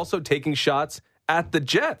 Payton was also taking shots at the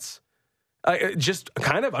Jets. Just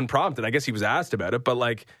kind of unprompted. I guess he was asked about it, but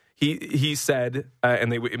like He said,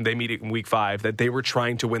 and they meet in week 5, that they were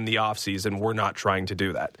trying to win the offseason. We're not trying to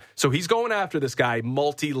do that. So he's going after this guy,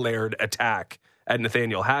 multi-layered attack at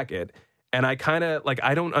Nathaniel Hackett. And I kind of,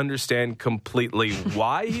 I don't understand completely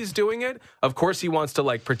why he's doing it. Of course, he wants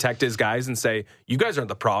to, protect his guys and say, you guys aren't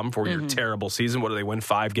the problem for your terrible season. What do they win,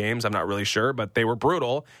 5 games? I'm not really sure, but they were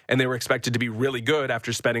brutal, and they were expected to be really good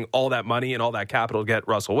after spending all that money and all that capital to get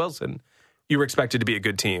Russell Wilson. You were expected to be a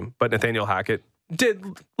good team, but Nathaniel Hackett did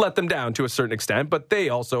let them down to a certain extent, but they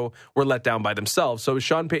also were let down by themselves. So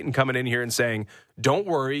Sean Payton coming in here and saying, don't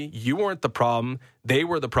worry, you weren't the problem. They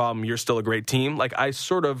were the problem. You're still a great team. I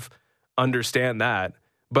sort of understand that.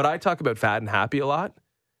 But I talk about fat and happy a lot.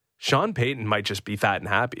 Sean Payton might just be fat and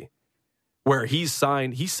happy. Where he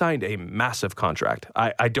signed a massive contract.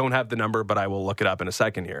 I don't have the number, but I will look it up in a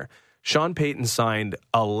second here. Sean Payton signed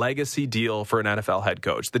a legacy deal for an NFL head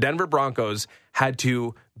coach. The Denver Broncos had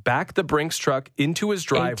to back the Brinks truck into his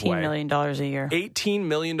driveway. $18 million a year. $18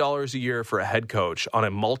 million a year for a head coach on a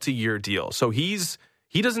multi-year deal. So he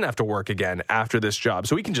doesn't have to work again after this job.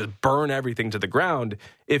 So he can just burn everything to the ground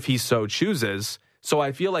if he so chooses. So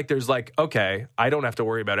I feel like there's okay, I don't have to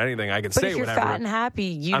worry about anything. I can say whatever. But if you're fat and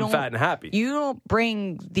happy, I'm fat and happy. You don't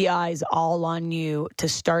bring the eyes all on you to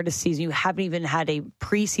start a season. You haven't even had a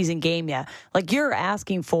preseason game yet. You're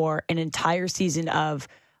asking for an entire season of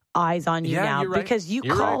eyes on you now because you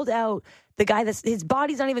called out the guy his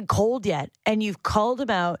body's not even cold yet, and you've called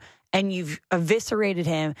him out and you've eviscerated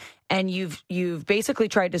him, and you've basically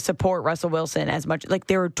tried to support Russell Wilson as much.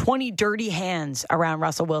 There were 20 dirty hands around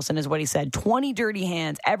Russell Wilson is what he said. 20 dirty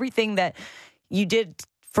hands. Everything that you did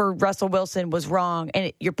for Russell Wilson was wrong,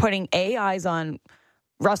 and you're putting eyes on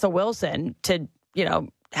Russell Wilson to,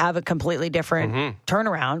 have a completely different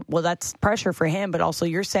turnaround. Well, that's pressure for him, but also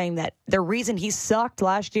you're saying that the reason he sucked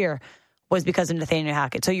last year was because of Nathaniel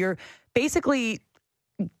Hackett. So you're basically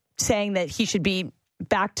saying that he should be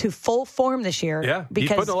back to full form this year. Yeah, he's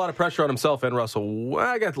putting a lot of pressure on himself and Russell.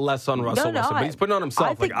 I got less on Russell Wilson, but he's putting on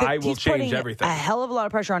himself. I will change everything. A hell of a lot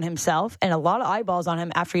of pressure on himself and a lot of eyeballs on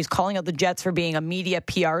him after he's calling out the Jets for being a media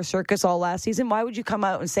PR circus all last season. Why would you come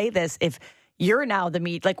out and say this if you're now the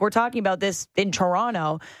meat? We're talking about this in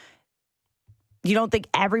Toronto. You don't think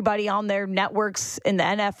everybody on their networks in the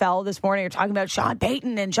NFL this morning are talking about Sean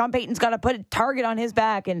Payton, and Sean Payton's got to put a target on his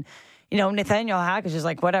back, and Nathaniel Hack is just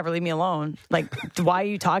like, whatever, leave me alone. Like, why are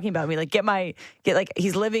you talking about me? Like,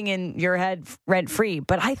 he's living in your head rent free.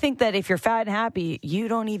 But I think that if you're fat and happy, you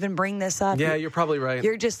don't even bring this up. Yeah, you're probably right.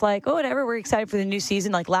 You're just like, oh, whatever, we're excited for the new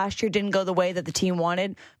season. Like, last year didn't go the way that the team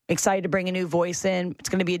wanted. Excited to bring a new voice in. It's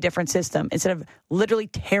going to be a different system instead of literally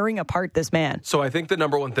tearing apart this man. So I think the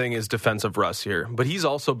number one thing is defensive Russ here, but he's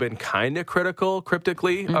also been kind of critical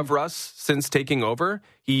cryptically of Russ since taking over.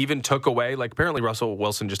 He even took away, like, apparently Russell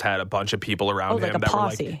Wilson just had a bunch of people around him that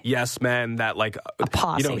posse. were like, yes, men, that like, a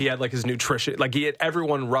posse. He had like his nutrition, like he had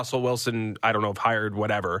everyone Russell Wilson, I don't know if hired,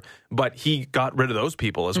 whatever, but he got rid of those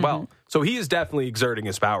people as well. So he is definitely exerting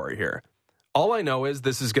his power here. All I know is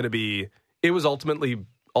this is going to be, it was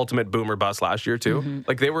ultimate boom or bust last year too.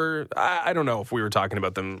 Like they were, I don't know if we were talking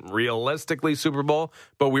about them realistically Super Bowl,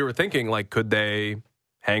 but we were thinking like, could they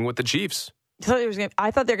hang with the Chiefs? I thought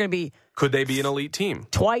they were going to be. Could they be an elite team?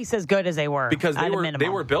 Twice as good as they were. Because they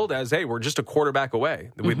were billed as, hey, we're just a quarterback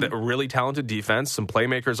away. With a really talented defense, some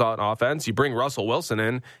playmakers on offense. You bring Russell Wilson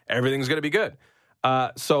in, everything's going to be good.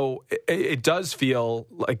 So it does feel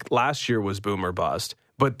like last year was boom or bust,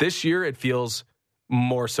 but this year it feels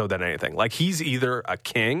more so than anything. Like he's either a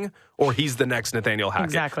king or he's the next Nathaniel Hackett.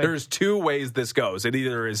 Exactly. There's two ways this goes. It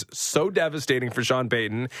either is so devastating for Sean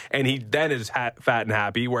Payton and he then is fat and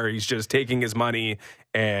happy where he's just taking his money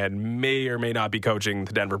and may or may not be coaching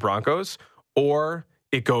the Denver Broncos, or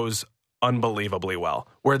it goes unbelievably well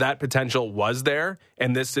where that potential was there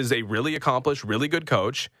and this is a really accomplished, really good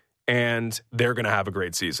coach and they're going to have a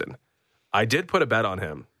great season. I did put a bet on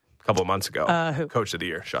him a couple of months ago. Who? Coach of the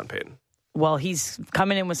year, Sean Payton. Well, he's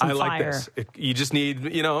coming in with some fire. I like this. You just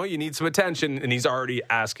need, you need some attention, and he's already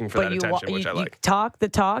asking for that attention, which I like. You talk the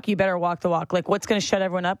talk, you better walk the walk. Like, what's going to shut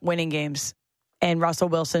everyone up? Winning games. And Russell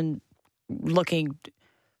Wilson looking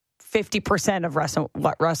 50% of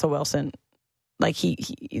Russell Wilson. Like, he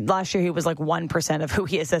last year, he was like 1% of who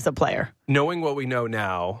he is as a player. Knowing what we know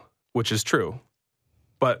now, which is true,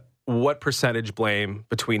 but what percentage blame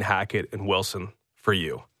between Hackett and Wilson for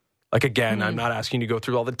you? Like, again, I'm not asking you to go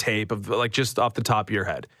through all the tape of, like, just off the top of your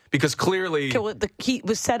head. Because clearly... he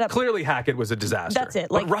was set up... Clearly, Hackett was a disaster. That's it.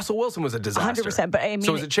 Like, but Russell Wilson was a disaster. 100%. But, I mean,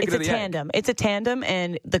 so it's a tandem. Egg. It's a tandem,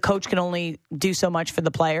 and the coach can only do so much for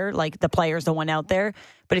the player. Like, the player's the one out there.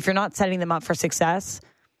 But if you're not setting them up for success,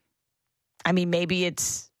 I mean, maybe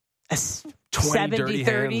it's a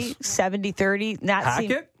 70-30, 70-30.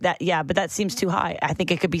 Hackett? But that seems too high. I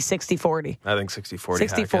think it could be 60-40. I think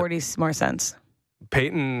 60-40 60-40 is more sense.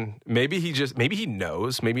 Payton, maybe he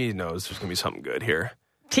knows there's going to be something good here.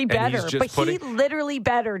 He better, he literally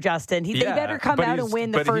better, Justin. They better come out and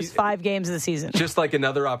win the first 5 games of the season. Just like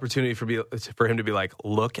another opportunity for him to be like,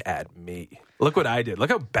 look at me. Look what I did.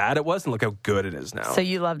 Look how bad it was and look how good it is now. So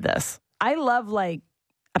you love this. I love like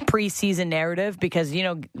a preseason narrative because,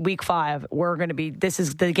 week 5, this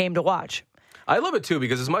is the game to watch. I love it too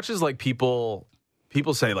because as much as like people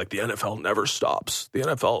say like the NFL never stops. The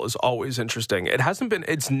NFL is always interesting.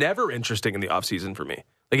 It's never interesting in the offseason for me.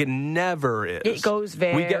 Like it never is. It goes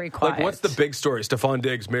very quiet. Like what's the big story? Stephon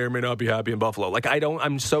Diggs may or may not be happy in Buffalo. Like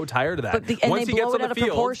I'm so tired of that. Once they blow it out of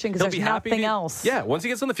proportion because there's nothing else. Yeah, once he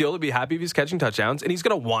gets on the field, he'll be happy if he's catching touchdowns and he's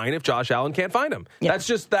going to whine if Josh Allen can't find him. Yeah.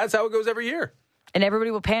 That's how it goes every year. And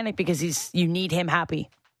everybody will panic because you need him happy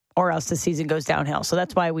or else the season goes downhill. So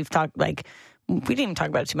that's why we've talked we didn't even talk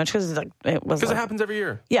about it too much because it happens every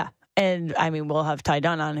year. Yeah, and I mean we'll have Ty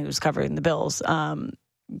Dunn on who's covering the Bills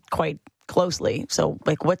quite closely. So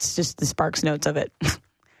like, what's just the Sparks notes of it?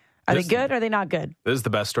 Are they good? Or are they not good? This is the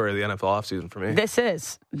best story of the NFL offseason for me. This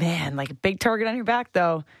is like a big target on your back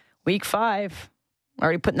though. Week 5,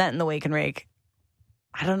 already putting that in the wake and rake.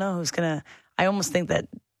 I don't know who's gonna. I almost think that.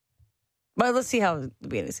 But let's see how the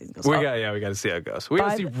beginning of the season goes. We got to see how it goes. We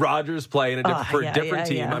got to see Rodgers play for a different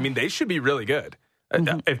team. Yeah. I mean, they should be really good.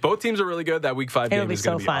 If both teams are really good, that Week 5 game is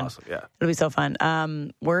going to be awesome. Yeah, it'll be so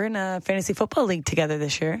fun. We're in a fantasy football league together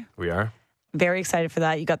this year. We are. Very excited for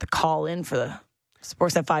that. You got the call in for the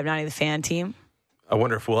Sportsnet 590, the fan team. I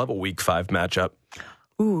wonder if we'll have a Week 5 matchup.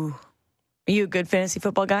 Ooh. Are you a good fantasy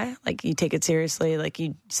football guy? Like, you take it seriously? Like,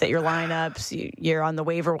 you set your lineups? You're on the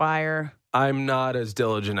waiver wire? I'm not as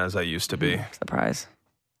diligent as I used to be. Surprise.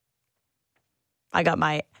 I got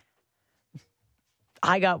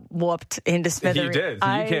whooped into smithereens. You did. You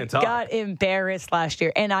can't talk. I got embarrassed last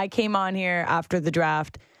year. And I came on here after the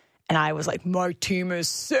draft, and I was like, my team is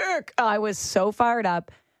sick. I was so fired up.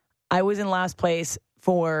 I was in last place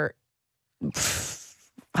for...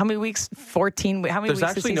 How many weeks? 14. How many weeks?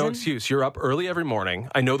 There's actually no excuse. You're up early every morning.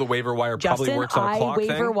 I know the waiver wire probably works on a clock thing.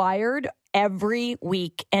 I waiver wired every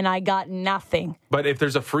week, and I got nothing. But if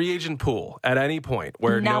there's a free agent pool at any point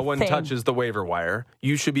where no one Nothing. touches the waiver wire,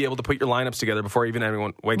 you should be able to put your lineups together before even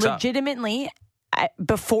anyone wakes up. Legitimately,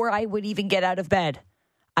 before I would even get out of bed,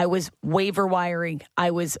 I was waiver wiring.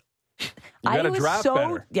 You got to draft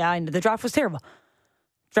better. Yeah, I know. The draft was terrible.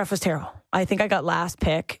 I think I got last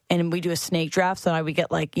pick, and we do a snake draft, so I would get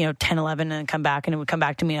 10, 11, and come back, and it would come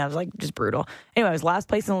back to me, and I was like, just brutal. Anyway, I was last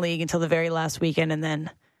place in the league until the very last weekend, and then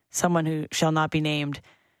someone who shall not be named,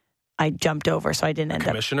 I jumped over, so I didn't end up.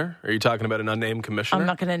 Commissioner? Are you talking about an unnamed commissioner? I'm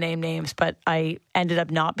not going to name names, but I ended up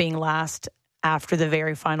not being last after the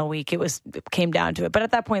very final week. It came down to it. But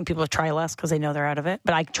at that point, people try less because they know they're out of it.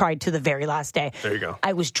 But I tried to the very last day. There you go.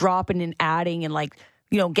 I was dropping and adding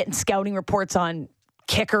and getting scouting reports on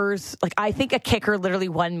kickers. I think a kicker literally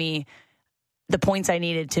won me the points I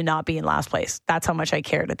needed to not be in last place. That's how much I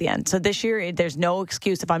cared at the end. So this year, there's no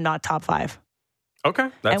excuse if I'm not top 5. Okay.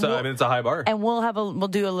 It's a high bar. And we'll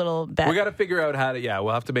do a little bet. We got to figure out how to,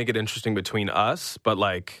 we'll have to make it interesting between us, but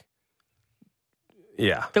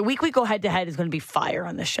yeah. The week we go head to head is going to be fire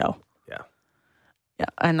on this show. Yeah. Yeah.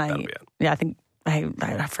 And That'll be it. I think,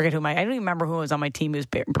 I forget I don't even remember who was on my team who was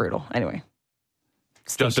brutal. Anyway.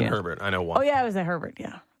 Justin Herbert. I know one. Oh, yeah, it was a Herbert.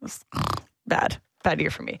 Yeah. It was bad year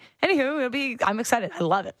for me. Anywho, I'm excited. I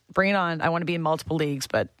love it. Bring it on. I want to be in multiple leagues,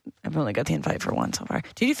 but I've only got the invite for one so far.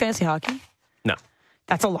 Do you do fantasy hockey? No.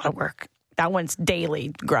 That's a lot of work. That one's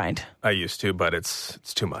daily grind. I used to, but it's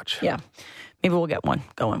too much. Yeah. Maybe we'll get one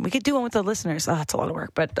going. We could do one with the listeners. Oh, that's a lot of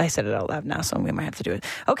work, but I said it out loud now, so we might have to do it.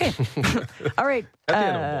 Okay. All right.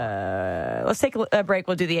 Let's take a break.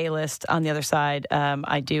 We'll do the A-list on the other side.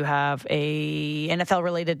 I do have a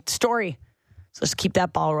NFL-related story, so let's keep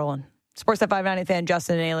that ball rolling. Sportsnet 590 fan,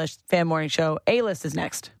 Justin and A-list fan morning show. A-list is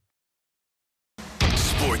next.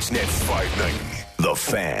 Sportsnet 590, The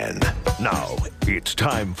Fan. Now it's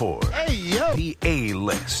time for the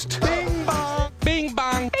A-list. Bing bong. Bing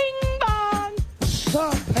bong. Bing bong. What's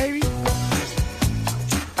up, baby?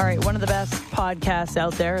 All right, one of the best podcasts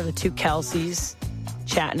out there, the two Kelseys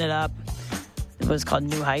chatting it up. It was called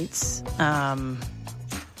New Heights.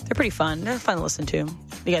 They're pretty fun. They're fun to listen to.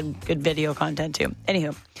 They got good video content too.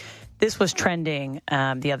 Anywho, this was trending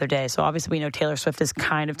the other day. So obviously we know Taylor Swift has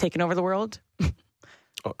kind of taken over the world.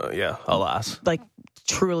 Yeah, alas.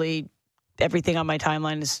 Truly everything on my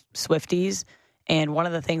timeline is Swifties. And one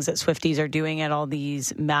of the things that Swifties are doing at all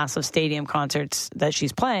these massive stadium concerts that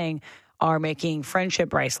she's playing are making friendship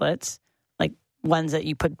bracelets, like ones that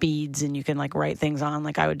you put beads and you can write things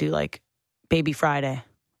on. I would do Baby Friday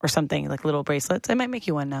or something, little bracelets. I might make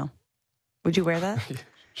you one now. Would you wear that?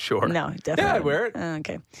 Sure. No, definitely. Yeah, I'd wear it.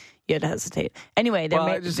 Okay. You had to hesitate. Anyway,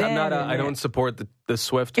 I don't support the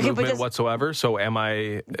Swift movement whatsoever. So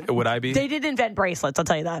would I be? They did invent bracelets, I'll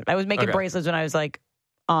tell you that. I was making bracelets when I was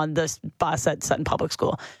on this bus at Sutton Public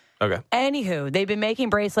School. Okay. Anywho, they've been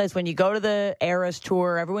making bracelets. When you go to the Eras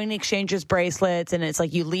tour, everyone exchanges bracelets, and it's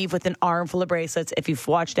you leave with an armful of bracelets. If you've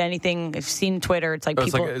watched anything, if you've seen Twitter, it's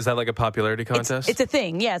people. Is that a popularity contest? It's a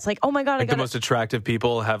thing. Yeah, it's oh my God, I got the most attractive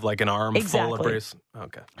people have an arm full of bracelets.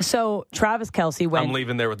 Okay. So Travis Kelce went. I'm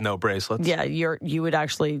leaving there with no bracelets. Yeah, you would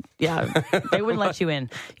actually. Yeah, they wouldn't let you in.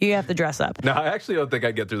 You have to dress up. No, I actually don't think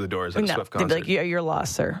I'd get through the doors at a Swift concert. They'd be you're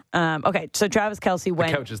lost, sir. Okay, so Travis Kelce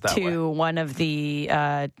went to one of the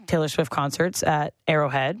Taylor Swift concerts at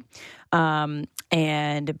Arrowhead.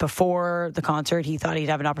 And before the concert, he thought he'd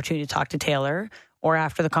have an opportunity to talk to Taylor. Or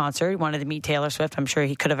after the concert, he wanted to meet Taylor Swift. I'm sure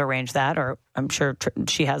he could have arranged that. Or I'm sure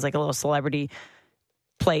she has a little celebrity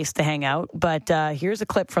place to hang out. But here's a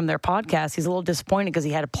clip from their podcast. He's a little disappointed because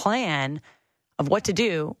he had a plan of what to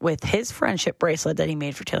do with his friendship bracelet that he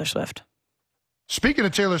made for Taylor Swift. Speaking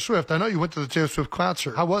of Taylor Swift, I know you went to the Taylor Swift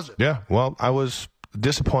concert. How was it? Yeah, well, I was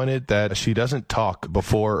disappointed that she doesn't talk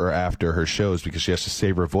before or after her shows because she has to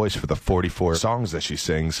save her voice for the 44 songs that she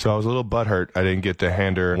sings. So I was a little butthurt I didn't get to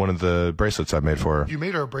hand her one of the bracelets I made for her. You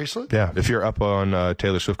made her a bracelet? Yeah. If you're up on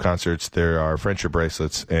Taylor Swift concerts, there are friendship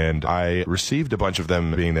bracelets, and I received a bunch of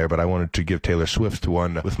them being there, but I wanted to give Taylor Swift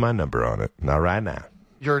one with my number on it. Not right now.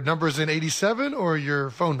 Your number's in 87 or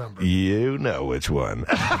your phone number? You know which one.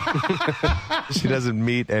 She doesn't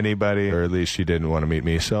meet anybody, or at least she didn't want to meet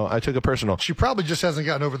me, so I took it personal. She probably just hasn't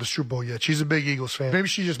gotten over the Super Bowl yet. She's a big Eagles fan. Maybe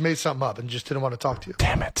she just made something up and just didn't want to talk to you.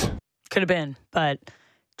 Damn it. Could have been, but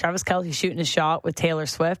Travis Kelce shooting his shot with Taylor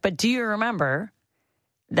Swift. But do you remember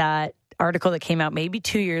that article that came out maybe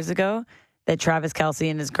 2 years ago that Travis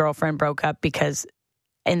Kelce and his girlfriend broke up because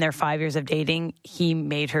in their 5 years of dating, he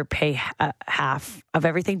made her pay half of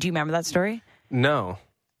everything? Do you remember that story? No.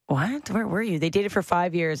 What? Where were you? They dated for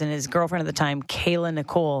 5 years, and his girlfriend at the time, Kayla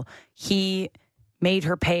Nicole, he made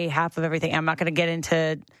her pay half of everything. I'm not going to get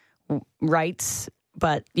into rights,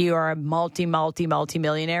 but you are a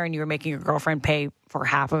multi-millionaire and you were making your girlfriend pay for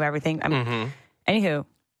half of everything. I mean, anywho.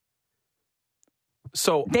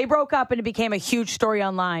 So they broke up and it became a huge story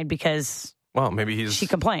online because she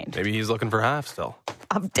complained. Maybe he's looking for half still.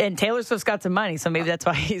 And Taylor Swift's got some money, so maybe that's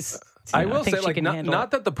why he's. I will say, like,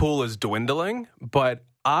 not that the pool is dwindling, but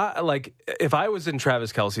if I was in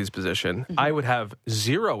Travis Kelce's position, I would have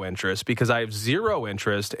zero interest because I have zero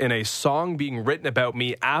interest in a song being written about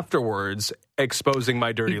me afterwards, exposing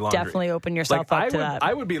my dirty laundry. Definitely open yourself up to that.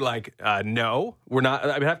 I would be like, no, we're not.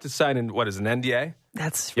 I would have to sign in, what is an NDA?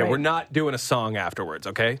 That's right. Yeah, we're not doing a song afterwards,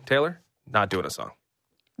 okay, Taylor? Not doing a song.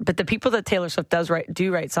 But the people that Taylor Swift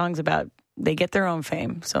do write songs about, they get their own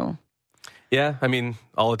fame, so. Yeah, I mean,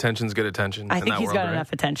 all attention's good attention. I think he's got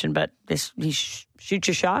enough attention, but he shoots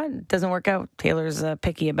your shot. It doesn't work out. Taylor's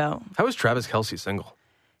picky about. How is Travis Kelce single?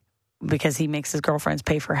 Because he makes his girlfriends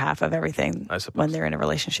pay for half of everything when they're in a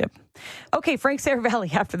relationship. Okay, Frank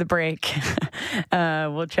Saravelli after the break.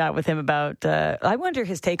 We'll chat with him about. I wonder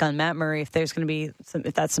his take on Matt Murray. If there's going to be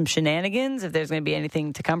if that's some shenanigans, if there's going to be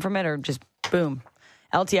anything to come from it, or just boom.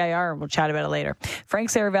 LTIR, we'll chat about it later. Frank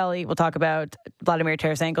Saravelli, we'll talk about Vladimir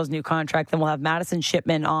Tarasenko's new contract. Then we'll have Madison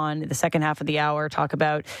Shipman on the second half of the hour, talk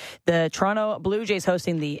about the Toronto Blue Jays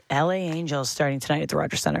hosting the LA Angels starting tonight at the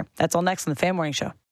Rogers Center. That's all next on the Fan Morning Show.